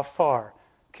 How far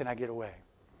can I get away?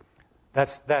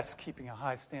 That's keeping a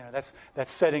high standard.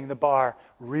 That's setting the bar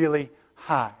really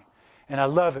high. And I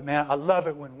love it, man. I love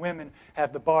it when women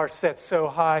have the bar set so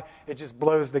high, it just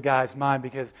blows the guy's mind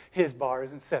because his bar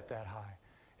isn't set that high.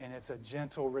 And it's a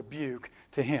gentle rebuke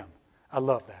to him. I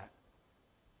love that.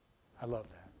 I love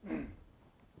that.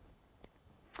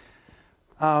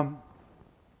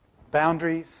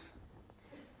 Boundaries.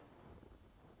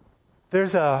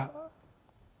 There's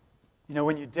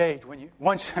when you date,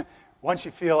 once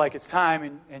you feel like it's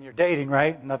time and you're dating,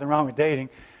 right? Nothing wrong with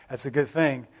dating. That's a good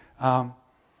thing.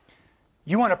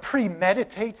 You want to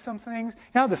premeditate some things.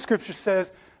 The Scripture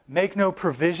says, make no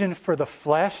provision for the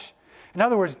flesh. In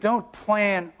other words, don't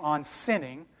plan on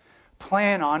sinning.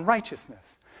 Plan on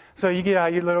righteousness. So you get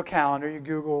out your little calendar, you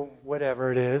Google whatever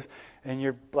it is, and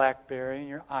your BlackBerry and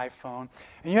your iPhone,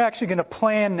 and you're actually going to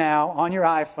plan now on your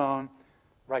iPhone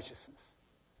righteousness.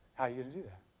 How are you going to do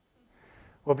that?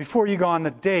 Well, before you go on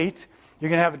the date, you're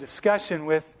going to have a discussion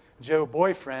with Joe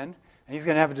boyfriend, and he's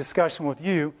going to have a discussion with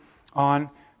you on,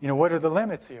 what are the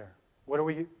limits here? What are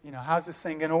we, how's this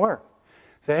thing going to work?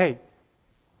 Say,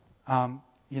 hey,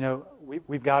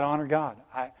 we've got to honor God.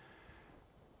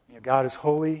 God is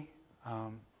holy.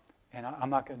 And I'm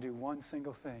not going to do one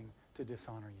single thing to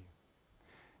dishonor you.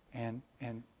 And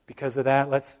because of that,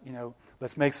 let's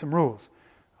make some rules.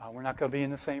 We're not going to be in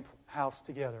the same house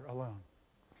together alone.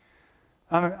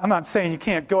 I'm not saying you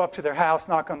can't go up to their house,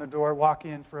 knock on the door, walk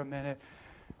in for a minute.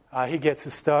 He gets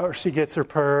his stuff, or she gets her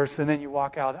purse, and then you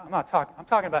walk out. I'm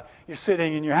talking about you're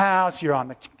sitting in your house, you're on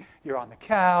the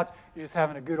couch, you're just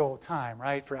having a good old time,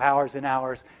 right? For hours and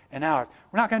hours and hours.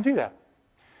 We're not going to do that.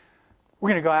 We're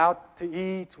going to go out to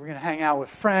eat. We're going to hang out with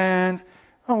friends.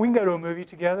 Oh, we can go to a movie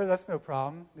together. That's no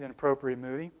problem. An appropriate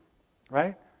movie,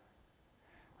 right?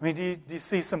 Do you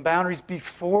see some boundaries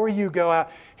before you go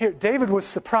out? Here, David was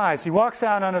surprised. He walks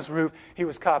out on his roof. He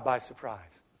was caught by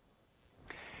surprise.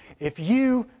 If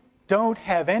you don't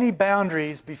have any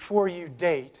boundaries before you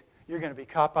date, you're going to be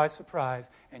caught by surprise,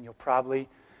 and you'll probably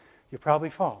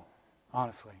fall,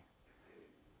 honestly.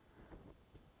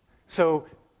 So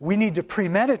we need to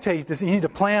premeditate this. You need to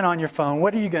plan on your phone.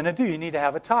 What are you going to do? You need to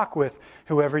have a talk with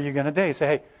whoever you're going to date.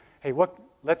 Say, hey, what?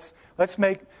 Let's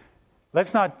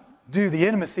not do the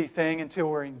intimacy thing until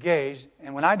we're engaged.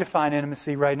 And when I define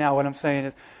intimacy right now, what I'm saying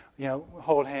is,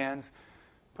 hold hands,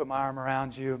 put my arm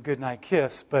around you, good night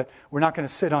kiss. But we're not going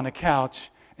to sit on the couch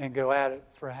and go at it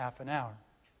for a half an hour.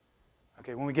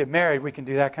 Okay, when we get married, we can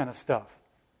do that kind of stuff.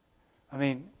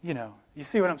 You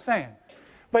see what I'm saying?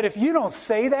 But if you don't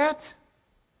say that,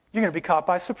 you're going to be caught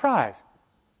by surprise.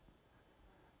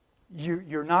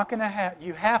 You're not going to have.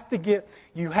 You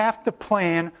have to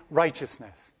plan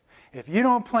righteousness. If you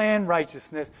don't plan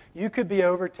righteousness, you could be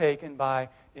overtaken by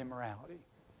immorality.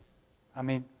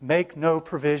 Make no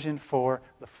provision for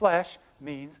the flesh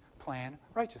means plan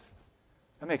righteousness.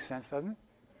 That makes sense, doesn't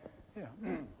it?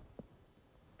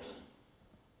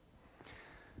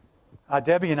 Yeah.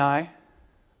 Debbie and I,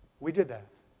 we did that.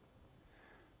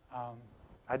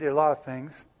 I did a lot of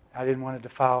things. I didn't want to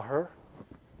defile her.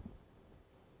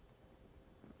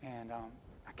 And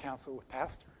I counseled with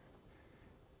Pastor.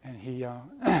 And he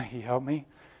he helped me,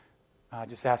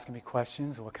 just asking me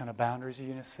questions. What kind of boundaries are you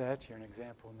going to set? You're an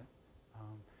example.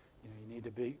 You need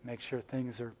to make sure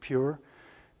things are pure.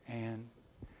 And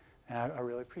I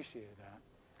really appreciated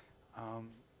that. And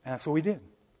that's what we did.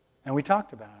 And we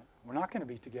talked about it. We're not going to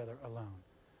be together alone.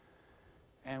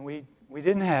 And we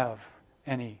didn't have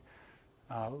any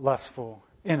lustful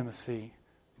intimacy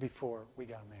before we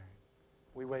got married.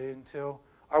 We waited until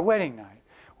our wedding night.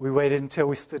 We waited until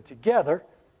we stood together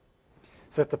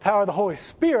so that the power of the Holy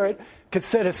Spirit could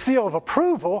set a seal of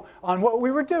approval on what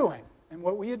we were doing and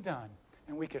what we had done.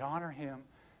 And we could honor Him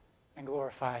and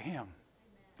glorify Him.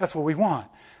 That's what we want.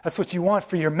 That's what you want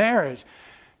for your marriage.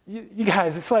 You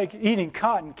guys, it's like eating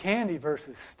cotton candy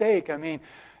versus steak. I mean,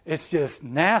 it's just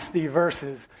nasty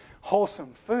versus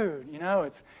wholesome food. You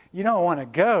don't want to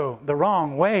go the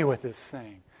wrong way with this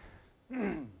thing.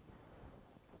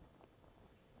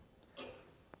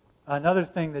 Another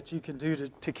thing that you can do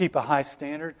to keep a high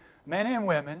standard, men and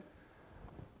women,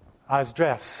 is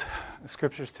dress. The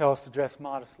Scriptures tell us to dress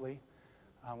modestly.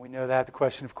 We know that. The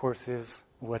question, of course, is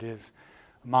what is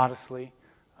modestly?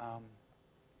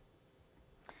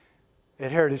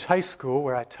 At Heritage High School,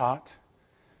 where I taught,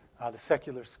 the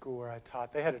secular school where I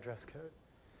taught, they had a dress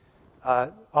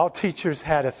code. All teachers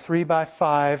had a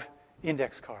 3x5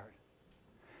 index card.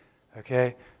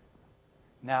 Okay?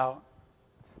 Now,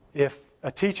 if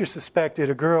a teacher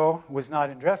suspected a girl was not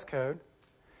in dress code,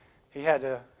 he had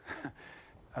to,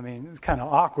 it's kind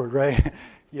of awkward, right?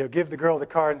 Give the girl the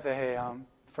card and say, hey,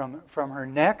 from her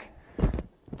neck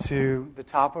to the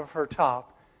top of her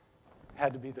top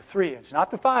had to be the 3-inch,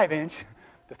 not the 5-inch,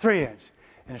 the 3-inch.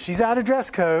 And if she's out of dress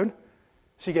code,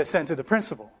 she gets sent to the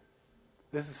principal.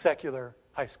 This is secular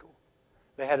high school.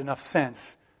 They had enough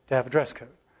sense to have a dress code.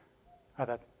 I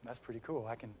thought, that's pretty cool.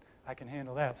 I can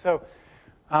handle that. So,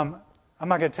 I'm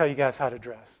not going to tell you guys how to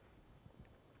dress.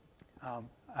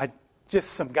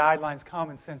 Just some guidelines,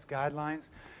 common sense guidelines,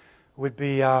 would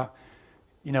be,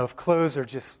 if clothes are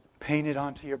just painted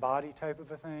onto your body type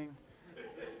of a thing.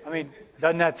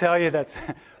 Doesn't that tell you that's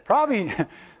probably,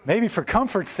 maybe for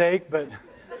comfort's sake, but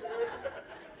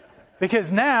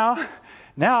because now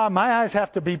my eyes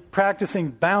have to be practicing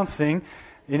bouncing.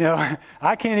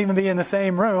 I can't even be in the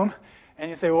same room. And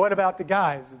you say, well, what about the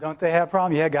guys? Don't they have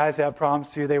problems? Yeah, guys have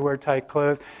problems too. They wear tight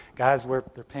clothes. Guys wear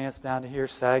their pants down to here,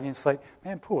 sagging. It's like,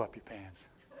 man, pull up your pants.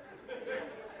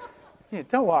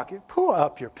 Don't walk it. Pull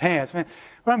up your pants, man.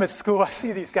 When I'm at school, I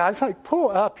see these guys like, pull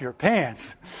up your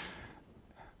pants.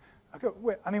 I go,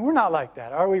 we're not like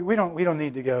that, are we? We don't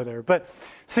need to go there. But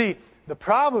see, the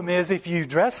problem is if you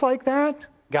dress like that,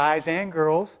 guys and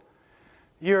girls,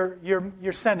 you're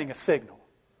sending a signal.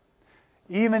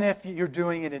 Even if you're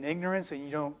doing it in ignorance and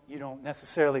you don't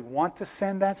necessarily want to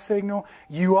send that signal,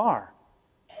 you are.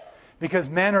 Because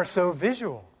men are so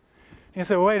visual. You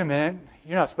say, well, wait a minute,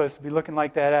 you're not supposed to be looking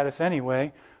like that at us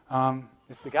anyway.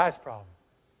 It's the guy's problem.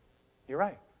 You're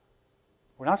right.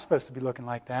 We're not supposed to be looking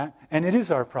like that, and it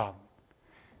is our problem.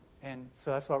 And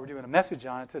so that's why we're doing a message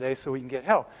on it today, so we can get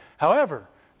help. However,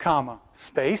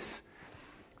 space,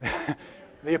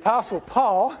 the Apostle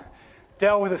Paul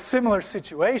dealt with a similar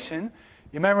situation.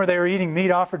 You remember they were eating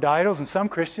meat offered to idols, and some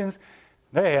Christians,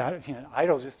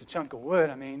 idol's just a chunk of wood.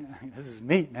 This is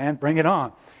meat, man. Bring it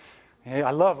on.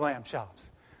 I love lamb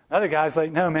chops. Other guys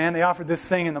like, no, man, they offered this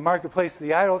thing in the marketplace to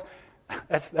the idols.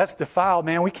 That's defiled,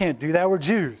 man. We can't do that. We're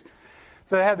Jews.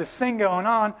 So they had this thing going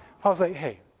on. Paul's like,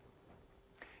 hey,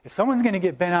 if someone's going to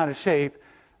get bent out of shape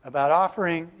about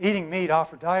eating meat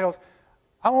offered to idols,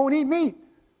 I won't eat meat.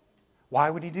 Why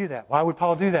would he do that? Why would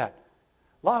Paul do that?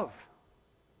 Love.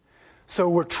 So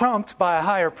we're trumped by a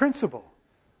higher principle.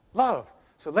 Love.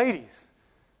 So ladies,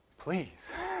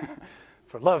 please,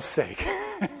 for love's sake.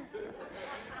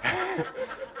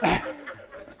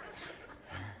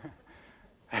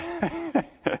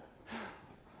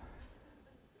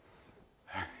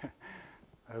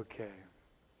 Okay.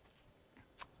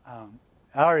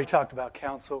 I already talked about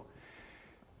counsel.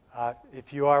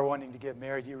 If you are wanting to get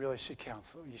married, you really should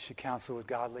counsel. You should counsel with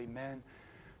godly men,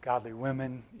 godly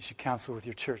women. You should counsel with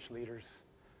your church leaders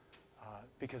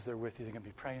because they're with you. They're going to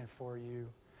be praying for you.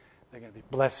 They're going to be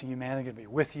blessing you, man. They're going to be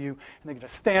with you. And they're going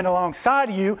to stand alongside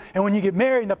of you. And when you get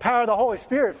married and the power of the Holy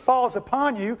Spirit falls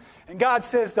upon you, and God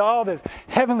says to all this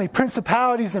heavenly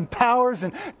principalities and powers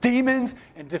and demons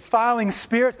and defiling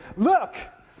spirits, look,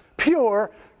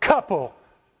 pure couple.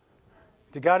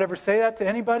 Did God ever say that to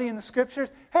anybody in the Scriptures?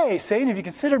 Hey, Satan, have you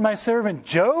considered my servant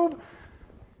Job?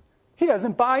 He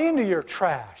doesn't buy into your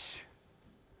trash.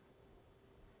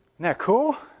 Isn't that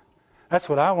cool? That's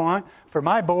what I want for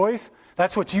my boys.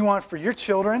 That's what you want for your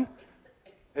children.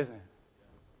 isn't it?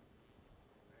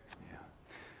 Yeah.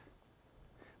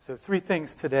 So 3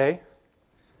 things today.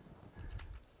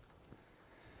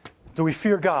 Do we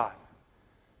fear God?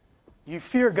 You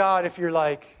fear God if you're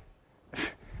like,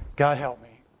 God help me.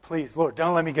 Please, Lord,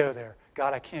 don't let me go there.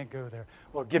 God, I can't go there.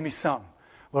 Lord, give me some.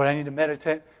 Lord, I need to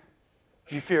meditate.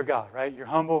 You fear God, right? You're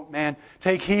humble. Man,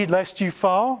 take heed lest you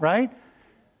fall, right?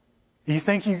 You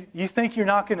think you're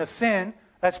not going to sin.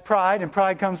 That's pride, and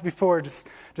pride comes before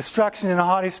destruction, and a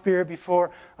haughty spirit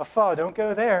before a fall. Don't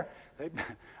go there.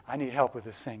 I need help with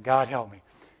this thing. God, help me.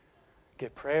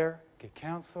 Get prayer, get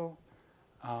counsel,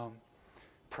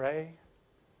 pray.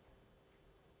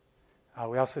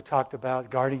 We also talked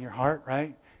about guarding your heart,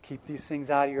 right? Keep these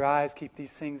things out of your eyes, keep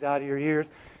these things out of your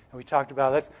ears. And we talked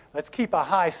about let's keep a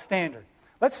high standard.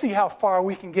 Let's see how far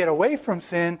we can get away from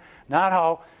sin, not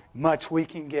how much we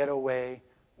can get away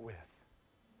with.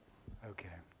 Okay.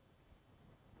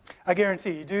 I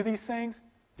guarantee you do these things,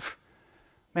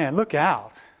 man, look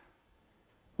out.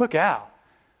 Look out.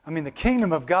 I mean, the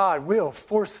kingdom of God will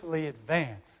forcefully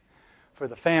advance for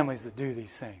the families that do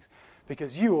these things,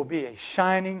 because you will be a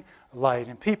shining light,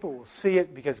 and people will see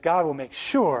it, because God will make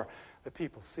sure that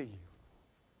people see you.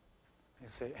 You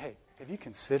say, hey, have you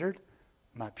considered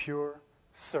my pure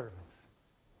servants?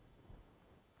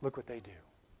 Look what they do.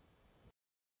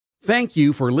 Thank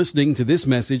you for listening to this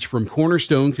message from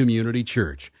Cornerstone Community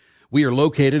Church. We are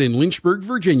located in Lynchburg,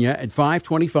 Virginia at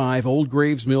 525 Old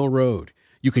Graves Mill Road.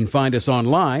 You can find us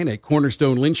online at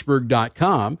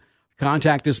cornerstonelynchburg.com,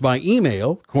 contact us by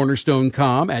email,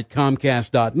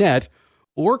 cornerstonecom@comcast.net,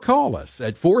 or call us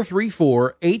at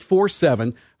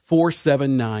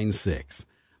 434-847-4796.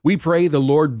 We pray the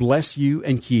Lord bless you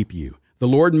and keep you. The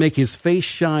Lord make His face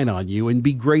shine on you and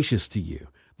be gracious to you.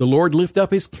 The Lord lift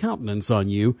up His countenance on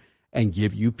you and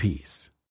give you peace.